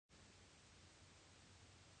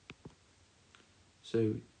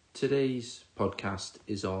So today's podcast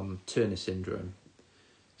is on Turner syndrome.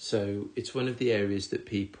 So it's one of the areas that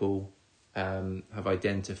people have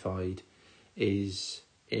identified is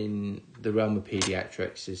in the realm of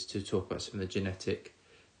paediatrics, is to talk about some of the genetic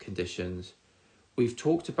conditions. We've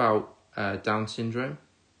talked about Down syndrome,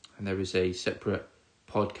 and there is a separate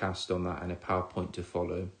podcast on that and a PowerPoint to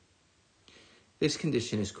follow. This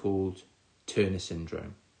condition is called Turner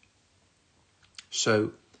syndrome.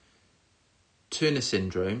 So Turner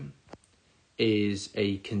syndrome is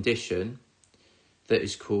a condition that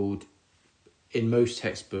is called, in most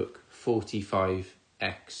textbook, 45XO,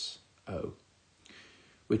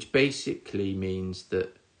 which basically means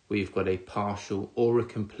that we've got a partial or a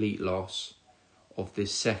complete loss of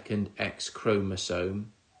this second X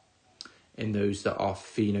chromosome in those that are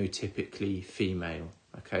phenotypically female,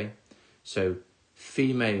 okay? So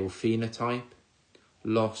female phenotype,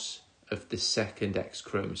 loss of the second X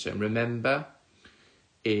chromosome. Remember,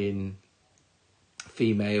 in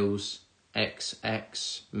females,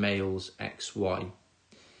 XX, males, XY.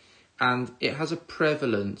 And it has a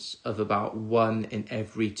prevalence of about 1 in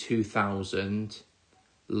every 2,000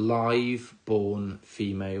 live born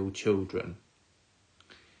female children.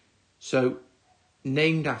 So,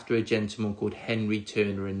 named after a gentleman called Henry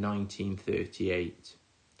Turner in 1938.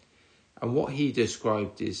 And what he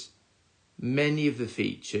described is many of the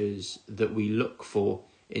features that we look for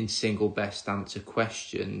in single best answer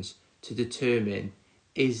questions to determine,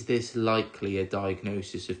 is this likely a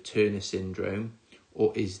diagnosis of Turner syndrome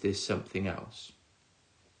or is this something else?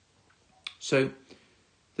 So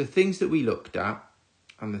the things that we looked at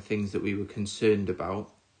and the things that we were concerned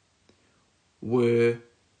about were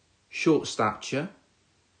short stature.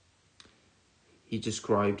 He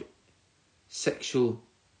described sexual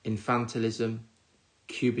infantilism,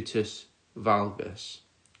 cubitus valgus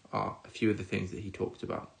are a few of the things that he talked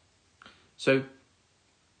about. So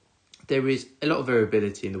there is a lot of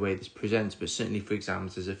variability in the way this presents, but certainly for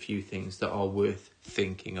exams there's a few things that are worth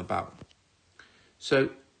thinking about. So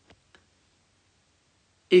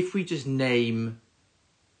if we just name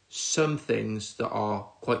some things that are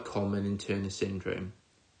quite common in Turner syndrome.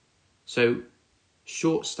 So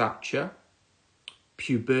short stature,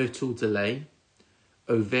 pubertal delay,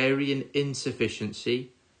 ovarian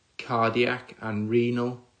insufficiency, cardiac and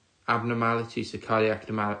renal abnormalities. So cardiac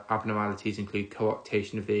abnormalities include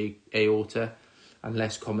coarctation of the aorta and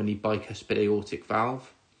less commonly bicuspid aortic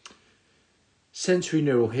valve. Sensory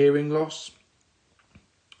neural hearing loss,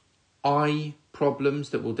 eye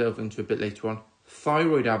problems that we'll delve into a bit later on,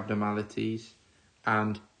 thyroid abnormalities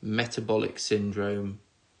and metabolic syndrome,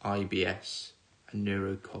 IBS, and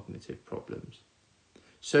neurocognitive problems.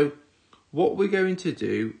 So what we're going to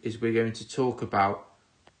do is we're going to talk about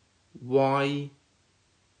why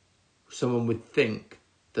someone would think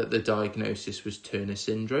that the diagnosis was Turner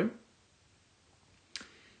syndrome.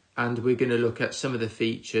 And we're going to look at some of the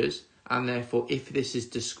features, and therefore if this is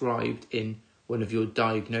described in one of your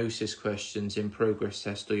diagnosis questions in Progress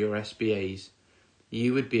Test or your SBAs,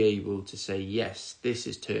 you would be able to say, yes, this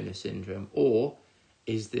is Turner syndrome, or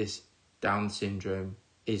is this Down syndrome,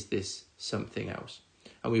 is this something else?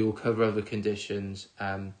 And we will cover other conditions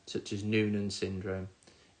such as Noonan syndrome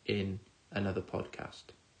in another podcast.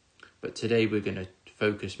 But today we're going to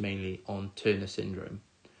focus mainly on Turner syndrome.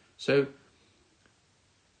 So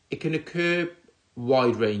it can occur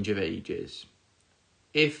wide range of ages.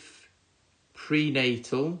 If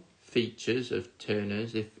prenatal features of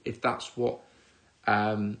Turner's, if that's what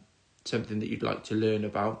something that you'd like to learn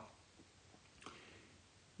about,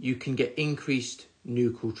 you can get increased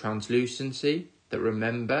nuchal translucency. That,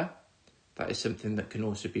 remember, that is something that can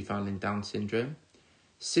also be found in Down syndrome.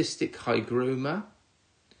 Cystic hygroma,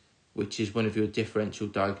 which is one of your differential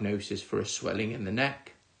diagnoses for a swelling in the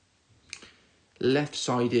neck.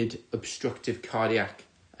 Left-sided obstructive cardiac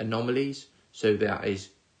anomalies, so that is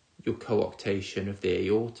your coarctation of the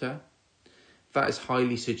aorta. That is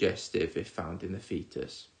highly suggestive if found in the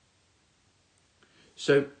fetus.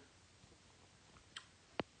 So,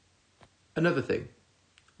 another thing,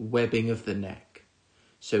 webbing of the neck.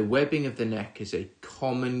 So webbing of the neck is a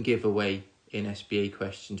common giveaway in SBA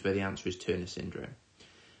questions where the answer is Turner syndrome.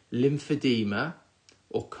 Lymphedema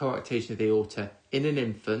or coarctation of the aorta in an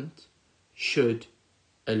infant should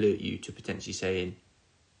alert you to potentially saying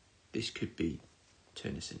this could be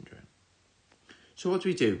Turner syndrome. So what do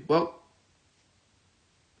we do? Well,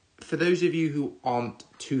 for those of you who aren't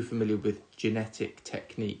too familiar with genetic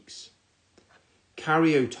techniques,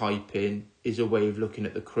 karyotyping is a way of looking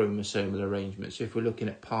at the chromosomal arrangement. So if we're looking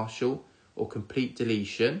at partial or complete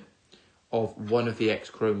deletion of one of the X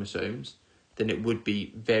chromosomes, then it would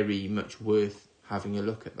be very much worth having a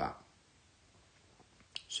look at that.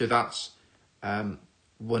 So that's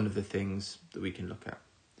one of the things that we can look at.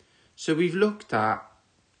 So we've looked at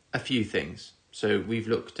a few things. So we've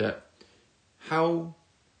looked at how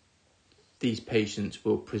these patients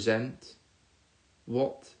will present,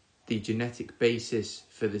 what the genetic basis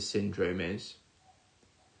for the syndrome is,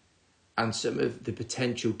 and some of the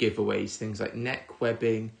potential giveaways, things like neck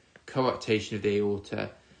webbing, coarctation of the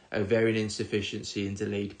aorta, ovarian insufficiency and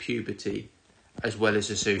delayed puberty, as well as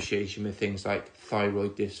association with things like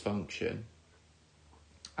thyroid dysfunction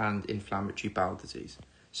and inflammatory bowel disease.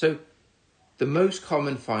 So the most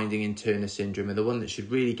common finding in Turner syndrome, and the one that should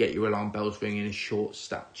really get your alarm bells ringing, is short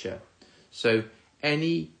stature. So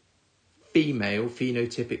any female,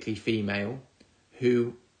 phenotypically female,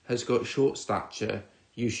 who has got short stature,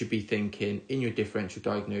 you should be thinking in your differential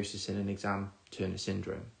diagnosis in an exam, Turner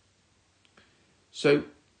syndrome. So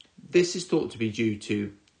this is thought to be due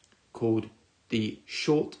to called the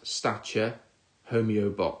short stature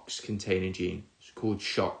homeobox containing gene. It's called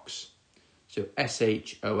SHOX. So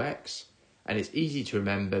SHOX, and it's easy to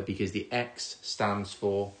remember because the X stands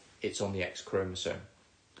for it's on the X chromosome.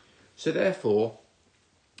 So therefore,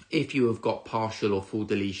 if you have got partial or full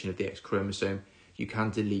deletion of the X chromosome, you can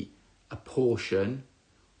delete a portion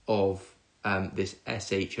of this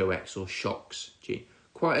SHOX or SHOX gene.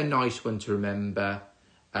 Quite a nice one to remember,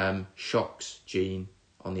 SHOX gene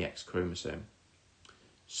on the X chromosome.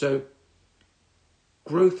 So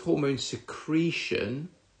growth hormone secretion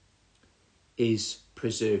is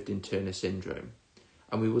preserved in Turner syndrome.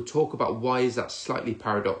 And we will talk about why is that slightly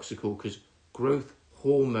paradoxical, because growth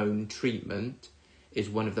hormone treatment is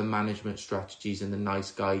one of the management strategies and the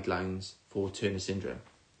NICE guidelines for Turner syndrome.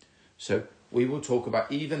 So we will talk about,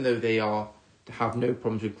 even though they have no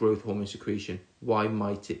problems with growth hormone secretion, why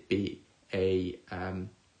might it be a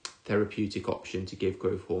therapeutic option to give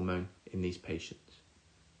growth hormone in these patients?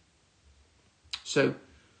 So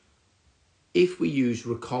if we use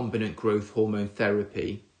recombinant growth hormone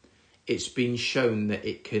therapy, it's been shown that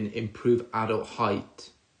it can improve adult height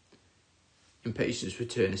in patients with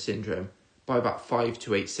Turner syndrome by about 5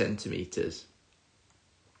 to 8 centimetres.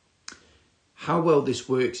 How well this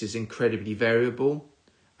works is incredibly variable,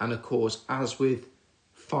 and of course, as with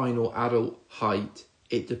final adult height,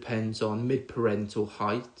 it depends on mid-parental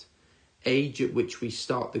height, age at which we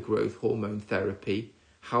start the growth hormone therapy,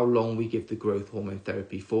 how long we give the growth hormone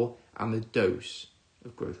therapy for, and the dose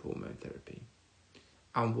of growth hormone therapy,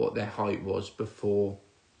 and what their height was before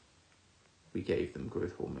we gave them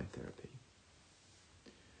growth hormone therapy.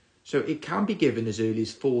 So it can be given as early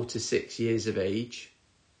as 4 to 6 years of age,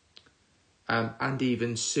 and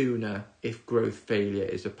even sooner if growth failure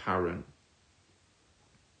is apparent.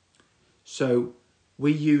 So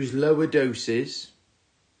we use lower doses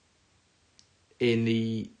in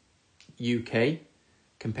the UK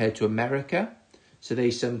compared to America. So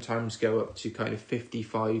they sometimes go up to kind of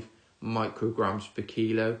 55 micrograms per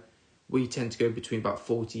kilo. We tend to go between about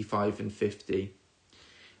 45 and 50.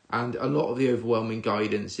 And a lot of the overwhelming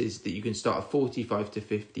guidance is that you can start at 45 to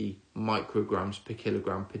 50 micrograms per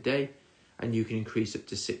kilogram per day, and you can increase up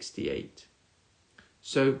to 68.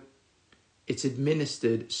 So it's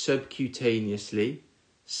administered subcutaneously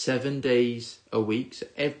 7 days a week, so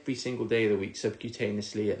every single day of the week,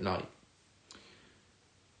 subcutaneously at night.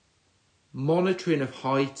 Monitoring of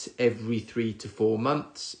height every 3 to 4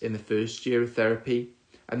 months in the first year of therapy,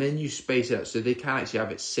 and then you space it out, so they can actually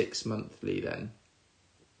have it 6 monthly then.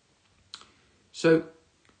 So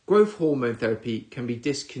growth hormone therapy can be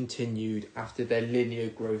discontinued after their linear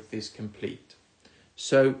growth is complete.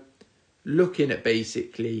 So looking at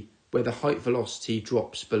basically where the height velocity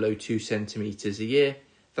drops below 2 centimetres a year,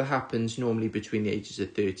 that happens normally between the ages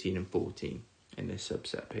of 13 and 14 in this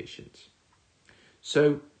subset of patients.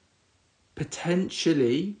 So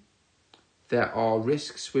potentially there are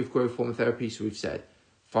risks with growth hormone therapy. So we've said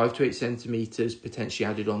 5 to 8 centimetres potentially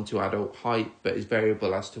added on to adult height, but is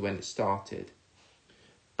variable as to when it started.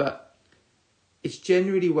 But it's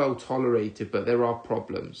generally well tolerated, but there are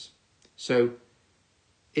problems. So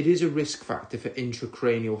it is a risk factor for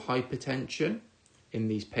intracranial hypertension in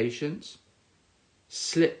these patients,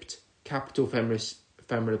 slipped capital femoral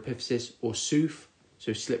epiphysis or SUF,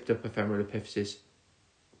 so slipped upper femoral epiphysis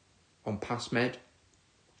on PassMed,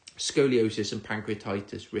 scoliosis and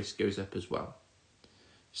pancreatitis risk goes up as well.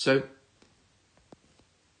 So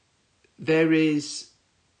there is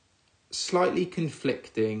slightly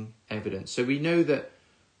conflicting evidence. So we know that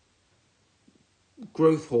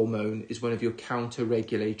growth hormone is one of your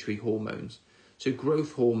counter-regulatory hormones. So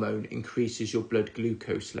growth hormone increases your blood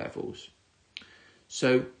glucose levels.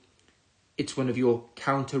 So it's one of your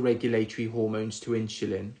counter-regulatory hormones to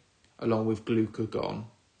insulin, along with glucagon.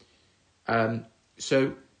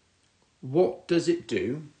 So what does it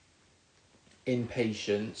do in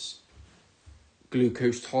patients'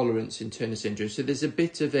 glucose tolerance in Turner syndrome? So there's a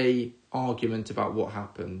bit of a argument about what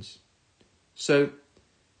happens. So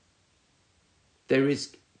there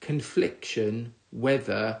is confliction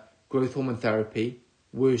whether growth hormone therapy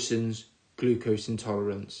worsens glucose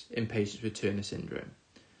intolerance in patients with Turner syndrome.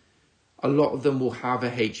 A lot of them will have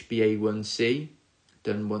a HbA1c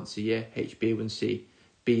done once a year, HbA1c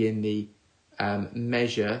being the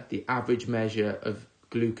the average measure of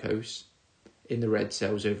glucose in the red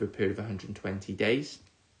cells over a period of 120 days.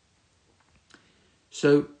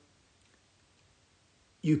 So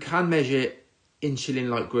you can measure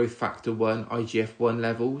insulin-like growth factor 1, IGF-1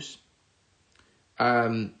 levels.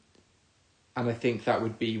 And I think that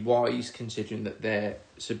would be wise considering that they're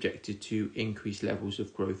subjected to increased levels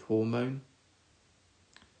of growth hormone.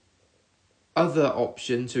 Other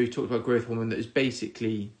options, so we talked about growth hormone, that is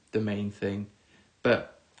basically the main thing,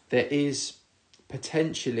 but there is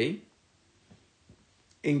potentially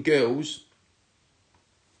in girls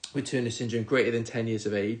with Turner syndrome greater than 10 years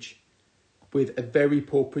of age with a very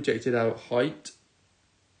poor projected adult height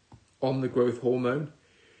on the growth hormone,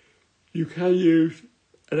 you can use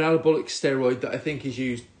an anabolic steroid that I think is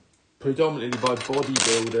used predominantly by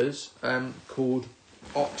bodybuilders called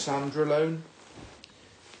oxandrolone,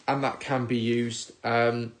 and that can be used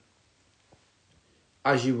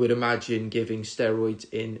as you would imagine. Giving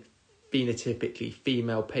steroids in phenotypically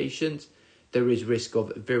female patients, there is risk of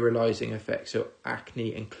virilizing effects, so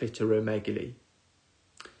acne and clitoromegaly.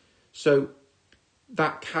 So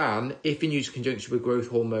that can, if in use in conjunction with growth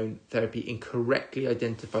hormone therapy in correctly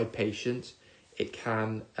identified patients, it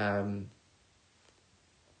can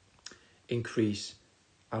increase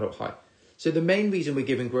adult height. So the main reason we're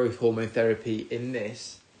giving growth hormone therapy in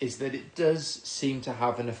this is that it does seem to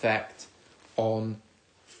have an effect on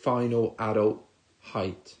final adult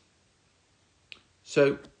height.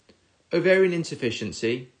 So ovarian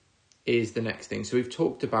insufficiency is the next thing. So we've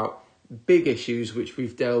talked about big issues which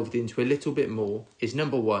we've delved into a little bit more. Is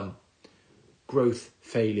number one, growth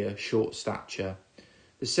failure, short stature.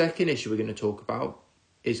 The second issue we're going to talk about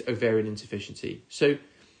is ovarian insufficiency. So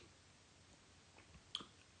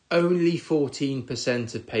only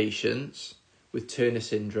 14% of patients with Turner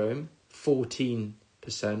syndrome, 14%,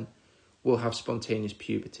 will have spontaneous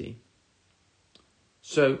puberty.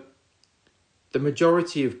 So the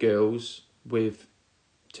majority of girls with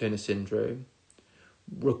Turner syndrome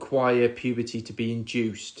require puberty to be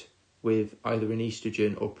induced with either an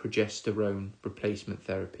estrogen or progesterone replacement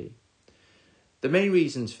therapy. The main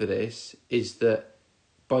reasons for this is that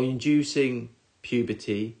by inducing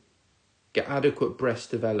puberty, get adequate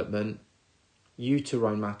breast development,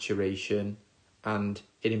 uterine maturation, and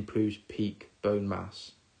it improves peak bone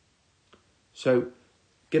mass. So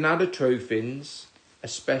gonadotrophins,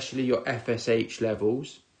 especially your FSH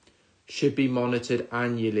levels, should be monitored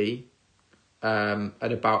annually at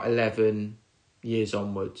about 11 years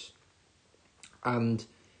onwards. And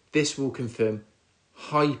this will confirm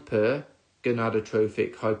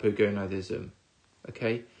hypergonadotrophic hypogonadism.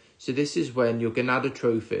 Okay, so this is when your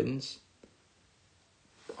gonadotrophins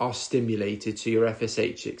are stimulated, so your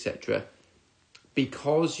FSH, etc.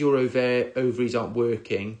 Because your ovaries aren't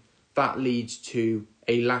working, that leads to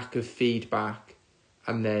a lack of feedback,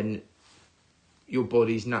 and then your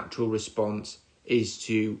body's natural response is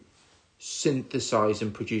to synthesize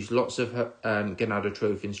and produce lots of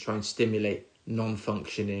gonadotrophins, try and stimulate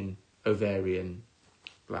non-functioning ovarian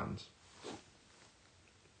glands.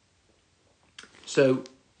 So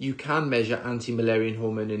you can measure anti-Müllerian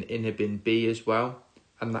hormone and inhibin B as well,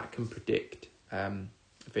 and that can predict ovarian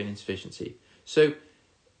insufficiency. So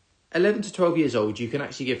 11 to 12 years old, you can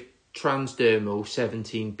actually give transdermal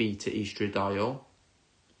 17-beta estradiol.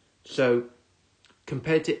 So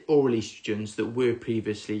compared to oral estrogens that were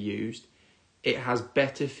previously used, it has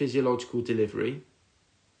better physiological delivery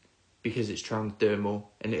because it's transdermal,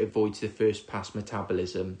 and it avoids the first pass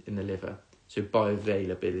metabolism in the liver. So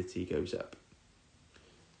bioavailability goes up.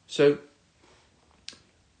 So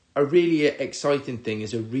a really exciting thing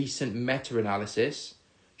is a recent meta-analysis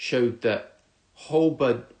showed that whole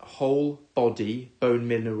body bone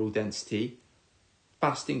mineral density,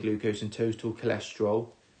 fasting glucose and total cholesterol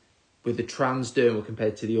with the transdermal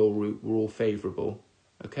compared to the oral route were all favourable.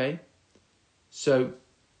 Okay? So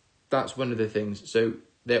that's one of the things. So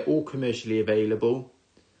they're all commercially available,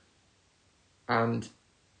 and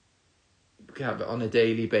you can have it on a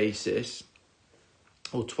daily basis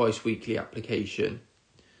or twice weekly application.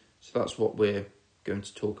 So that's what we're going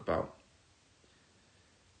to talk about.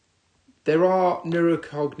 There are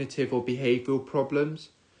neurocognitive or behavioural problems.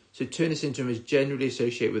 So Turner syndrome is generally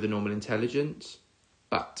associated with a normal intelligence.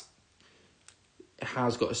 but it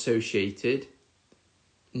has got associated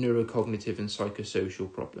neurocognitive and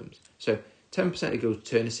psychosocial problems. So 10% of girls with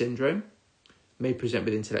Turner syndrome may present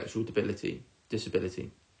with intellectual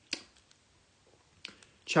disability.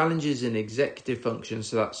 Challenges in executive function,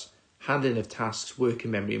 so that's handling of tasks,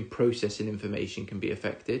 working memory and processing information, can be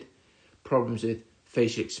affected. Problems with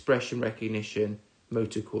facial expression recognition,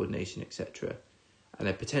 motor coordination, etc. And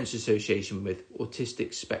a potential association with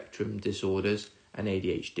autistic spectrum disorders and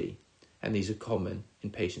ADHD. And these are common in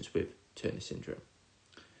patients with Turner syndrome.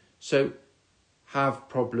 So have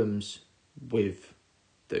problems with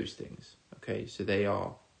those things. Okay, so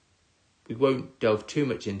we won't delve too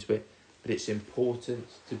much into it, but it's important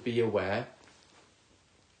to be aware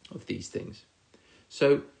of these things.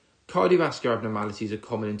 So cardiovascular abnormalities are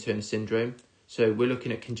common in Turner syndrome. So we're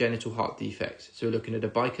looking at congenital heart defects. So we're looking at a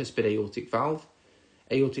bicuspid aortic valve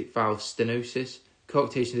stenosis,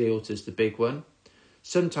 coarctation of the aorta is the big one.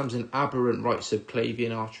 Sometimes an aberrant right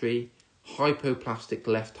subclavian artery, hypoplastic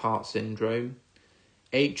left heart syndrome,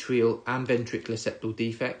 atrial and ventricular septal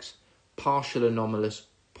defects, partial anomalous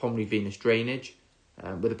pulmonary venous drainage,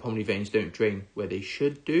 where the pulmonary veins don't drain where they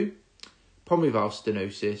should do, pulmonary valve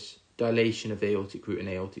stenosis, dilation of the aortic root and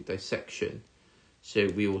aortic dissection. So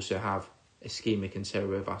we also have ischemic and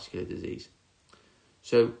cerebrovascular disease.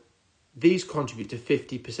 So these contribute to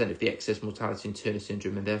 50% of the excess mortality in Turner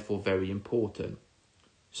syndrome and therefore very important.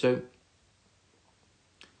 So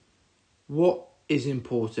what is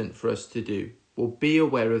important for us to do? Well, be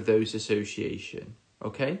aware of those associations,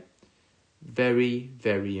 okay? Very,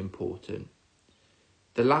 very important.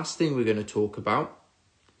 The last thing we're going to talk about,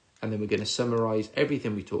 and then we're going to summarise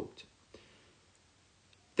everything we talked.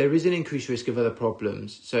 There is an increased risk of other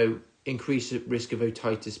problems. So increased risk of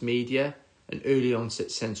otitis media and early onset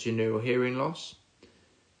sensory neural hearing loss.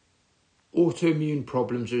 Autoimmune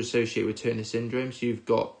problems are associated with Turner syndrome. So you've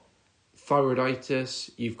got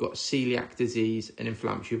thyroiditis, you've got celiac disease and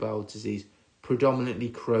inflammatory bowel disease, predominantly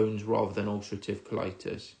Crohn's rather than ulcerative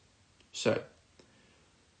colitis. So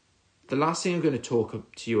the last thing I'm going to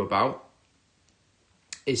talk to you about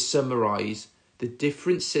is summarise the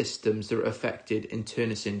different systems that are affected in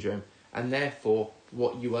Turner syndrome and therefore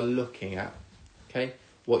what you are looking at, okay?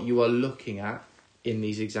 What you are looking at in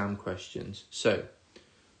these exam questions. So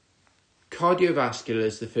cardiovascular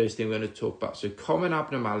is the first thing we're going to talk about. So common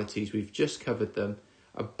abnormalities, we've just covered them,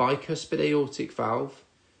 a bicuspid aortic valve,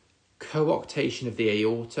 coarctation of the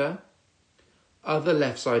aorta, other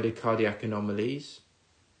left-sided cardiac anomalies.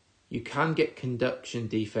 You can get conduction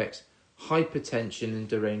defects, hypertension and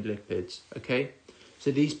deranged lipids, okay?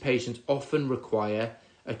 So these patients often require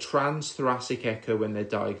a transthoracic echo when they're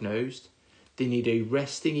diagnosed. They need a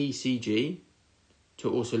resting ECG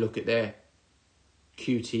to also look at their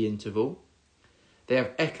QT interval. They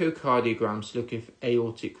have echocardiograms to look at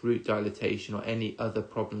aortic root dilatation or any other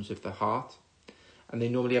problems with the heart. And they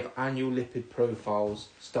normally have annual lipid profiles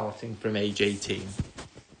starting from age 18.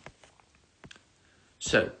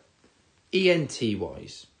 So,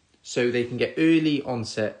 ENT-wise, so they can get early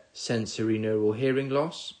onset sensory neural hearing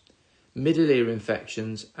loss, middle ear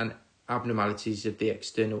infections and abnormalities of the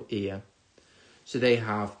external ear. So they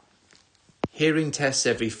have hearing tests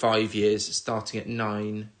every 5 years starting at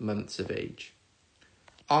 9 months of age.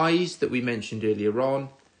 Eyes that we mentioned earlier on,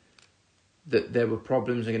 that there were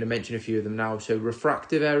problems, I'm going to mention a few of them now. So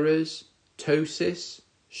refractive errors, ptosis,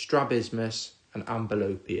 strabismus and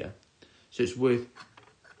amblyopia. So it's worth,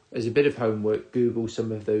 as a bit of homework, Google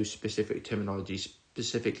some of those specific terminologies,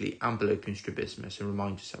 specifically amblyopia and strabismus, and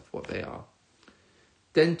remind yourself what they are.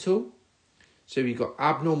 Dental, so you've got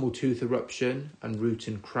abnormal tooth eruption and root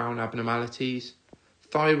and crown abnormalities.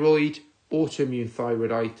 Thyroid, autoimmune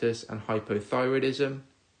thyroiditis and hypothyroidism.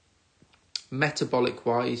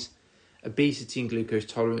 Metabolic-wise, obesity and glucose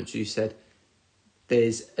tolerance, you said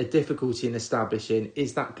there's a difficulty in establishing,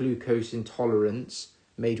 is that glucose intolerance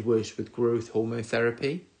made worse with growth hormone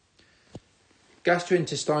therapy?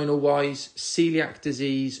 Gastrointestinal-wise, celiac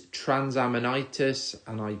disease, transaminitis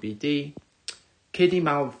and IBD. Kidney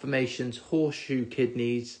malformations, horseshoe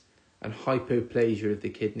kidneys and hypoplasia of the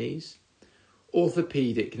kidneys.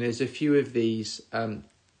 Orthopedic, and there's a few of these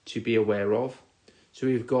to be aware of. So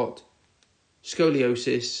we've got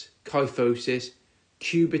scoliosis, kyphosis,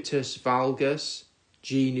 cubitus valgus,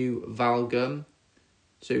 genu valgum.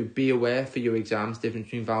 So be aware for your exams, difference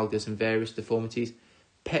between valgus and various deformities.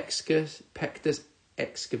 Pectus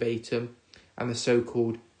excavatum, and the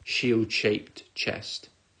so-called shield-shaped chest.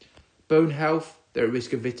 Bone health, they're at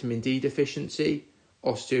risk of vitamin D deficiency,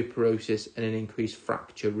 osteoporosis, and an increased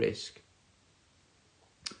fracture risk.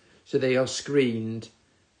 So they are screened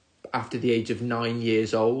after the age of 9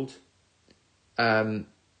 years old.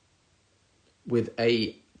 with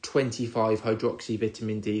a 25 hydroxy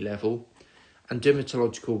vitamin D level, and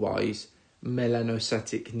dermatological wise,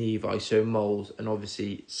 melanocytic nevi, so moles, and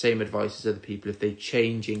obviously same advice as other people, if they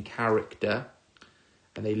change in character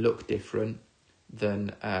and they look different,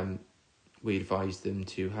 then we advise them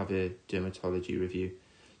to have a dermatology review.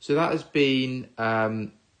 So that has been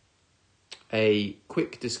a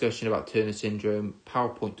quick discussion about Turner syndrome.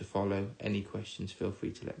 PowerPoint to follow. Any questions, feel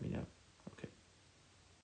free to let me know.